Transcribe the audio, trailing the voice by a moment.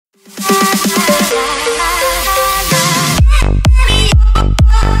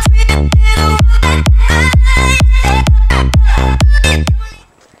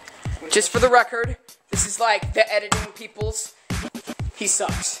Just for the record, this is like the editing people's. He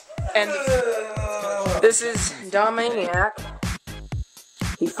sucks. And this is Domenic.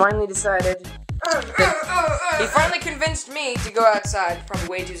 He finally decided. He finally convinced me to go outside, probably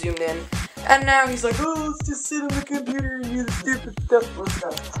way too zoomed in. And now he's like, oh, let's just sit on the computer and do the stupid stuff. Let's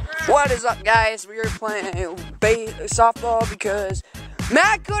go. What is up, guys? We are playing softball because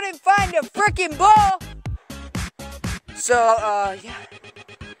Matt couldn't find a freaking ball. So, yeah.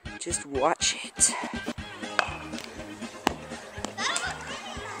 Just watch it.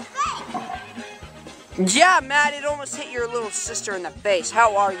 Yeah, Matt, it almost hit your little sister in the face.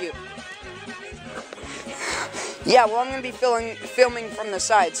 How are you? Yeah, well, I'm going to be filming from the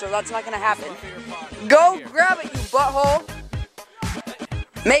side, so that's not going to happen. Go grab it, you butthole.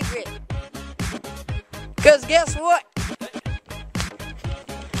 Make it. Because guess what?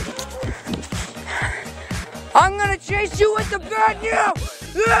 I'm going to chase you with the bat now.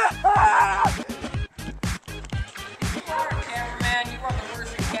 Cameraman, you are the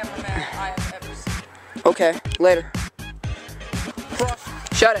worst cameraman I have ever seen. Okay, later.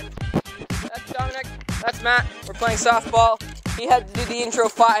 Shut it. That's Domenic. That's Matt. We're playing softball. He had to do the intro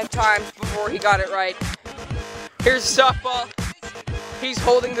 5 times before he got it right. Here's the softball. He's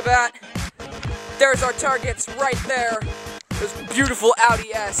holding the bat. There's our targets right there. Those beautiful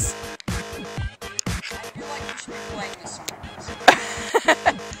Audi S. I feel like we should be playing this song.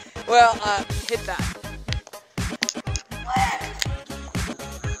 Well, hit that.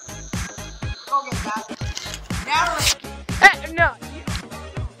 Go get that. Now, hey, no.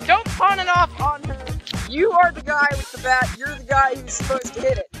 Don't pawn it off on her. You are the guy with the bat. You're the guy who's supposed to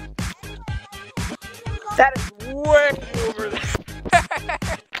hit it. That is way over there.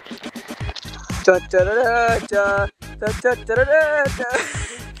 Da, da, da, da, da, da, da, da, da.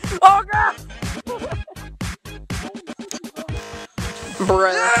 Oh God!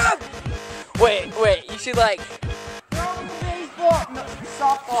 Bruh. Wait. You should like throw the baseball, no,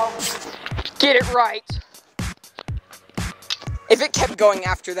 softball. Get it right. If it kept going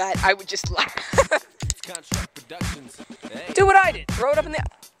after that, I would just laugh. Hey. Do what I did. Throw it up in the...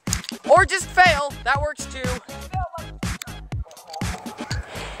 Or just fail. That works too.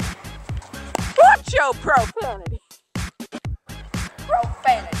 Watch your profanity.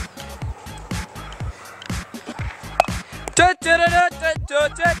 Profanity. Da, da, da, da, da,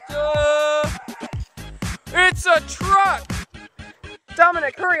 da, da. It's a truck.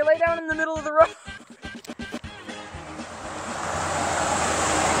 Domenic, hurry. Lay down in the middle of the road.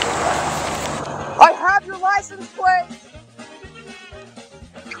 I have your license plate!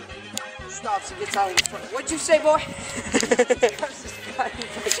 Stops and gets out of the front. What'd you say, boy?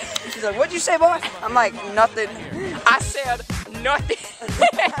 He's like, what'd you say, boy? I'm like, nothing. I said nothing.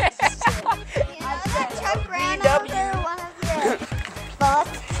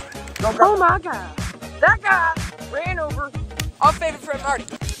 Oh my God. That guy ran over our favorite friend, Marty.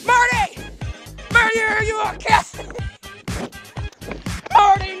 Marty! Marty, are you okay?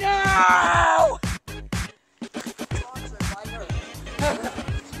 Marty, no!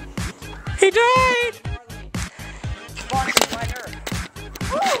 He died!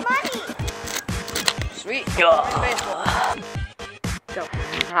 Ooh, money! Sweet. Go.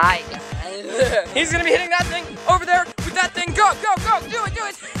 Hi. He's gonna be hitting that thing over there with that thing. Go! Do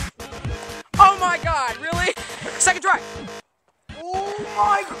it! Oh my God, really? Second try. Oh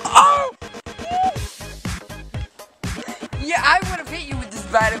my God! Oh! Yeah, I would have hit you with this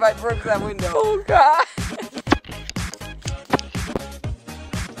bat if I broke that window. Oh God!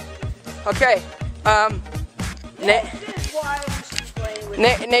 Okay,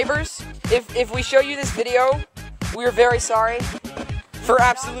 neighbors, if we show you this video, we're very sorry for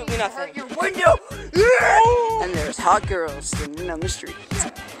absolutely nothing. Your window. And there's hot girls standing on the street,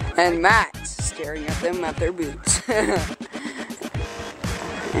 and Matt staring at them at their boots, and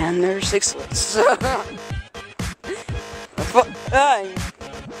their sixlets.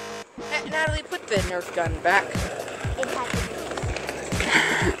 Natalie, put the Nerf gun back.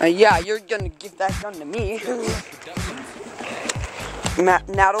 Yeah, you're gonna give that gun to me.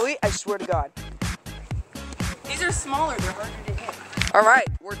 Natalie, I swear to God. These are smaller, they're harder to hit. Alright,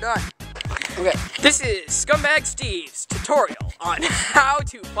 we're done. Okay, this is Scumbag Steve's tutorial on how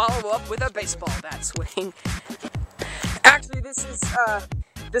to follow up with a baseball bat swing. Actually, this is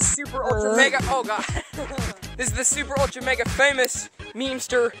the super ultra mega, oh God. This is the super ultra mega famous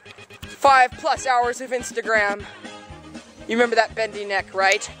memester 5+ hours of Instagram. You remember that bendy neck,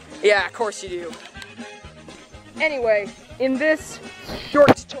 right? Yeah, of course you do. Anyway, in this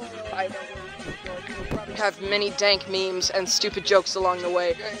short tutorial, I have many dank memes and stupid jokes along the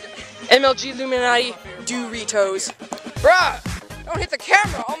way. MLG Illuminati, Doritos. Bruh! Don't hit the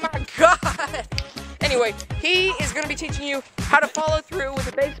camera! Oh my god! Anyway, he is going to be teaching you how to follow through with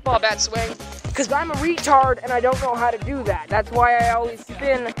a baseball bat swing, because I'm a retard and I don't know how to do that. That's why I always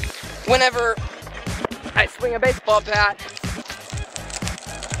spin whenever I swing a baseball bat.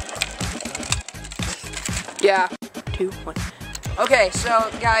 Yeah. 2, 1. Okay, so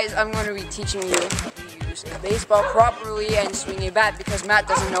guys, I'm going to be teaching you how to use a baseball properly and swing a bat because Matt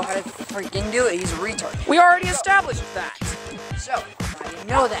doesn't know how to freaking do it. He's a retard. We already established that. So, I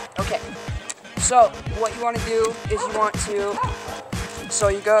know that. Okay. So, what you want to do is you want to, so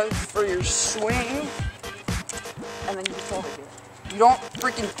you go for your swing, and then you just hold it here. You don't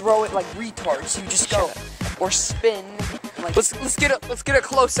freaking throw it like retards. You just go or spin. Like Let's get a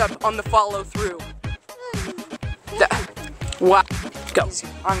close up on the follow through. Wow. Go.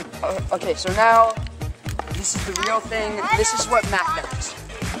 Okay, so now this is the real thing. This is what Matt does.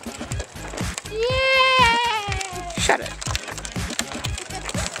 Yeah. Shut it.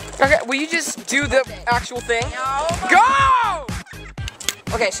 Okay, will you just do the actual thing? No. Go!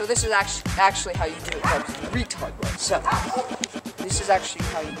 Okay, so this is actually how you do it. That was the retard way. So this is actually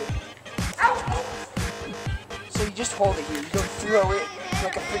how you do it. So you just hold it here. You don't throw it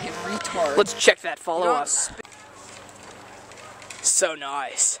like a freaking retard. Let's check that follow You up. don't So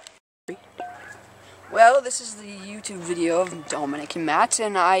nice. Well, this is the YouTube video of Domenic and Matt,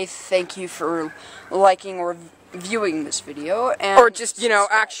 and I thank you for liking or viewing this video, and Or just, you know,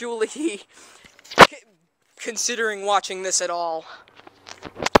 actually considering watching this at all.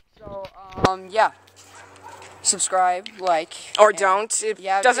 So, yeah. Subscribe, like, or don't. It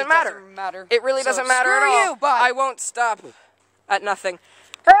doesn't matter. Doesn't matter. It really doesn't matter at screw all. you, bye. I won't stop at nothing.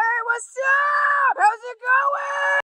 Hey, what's up? How's it going?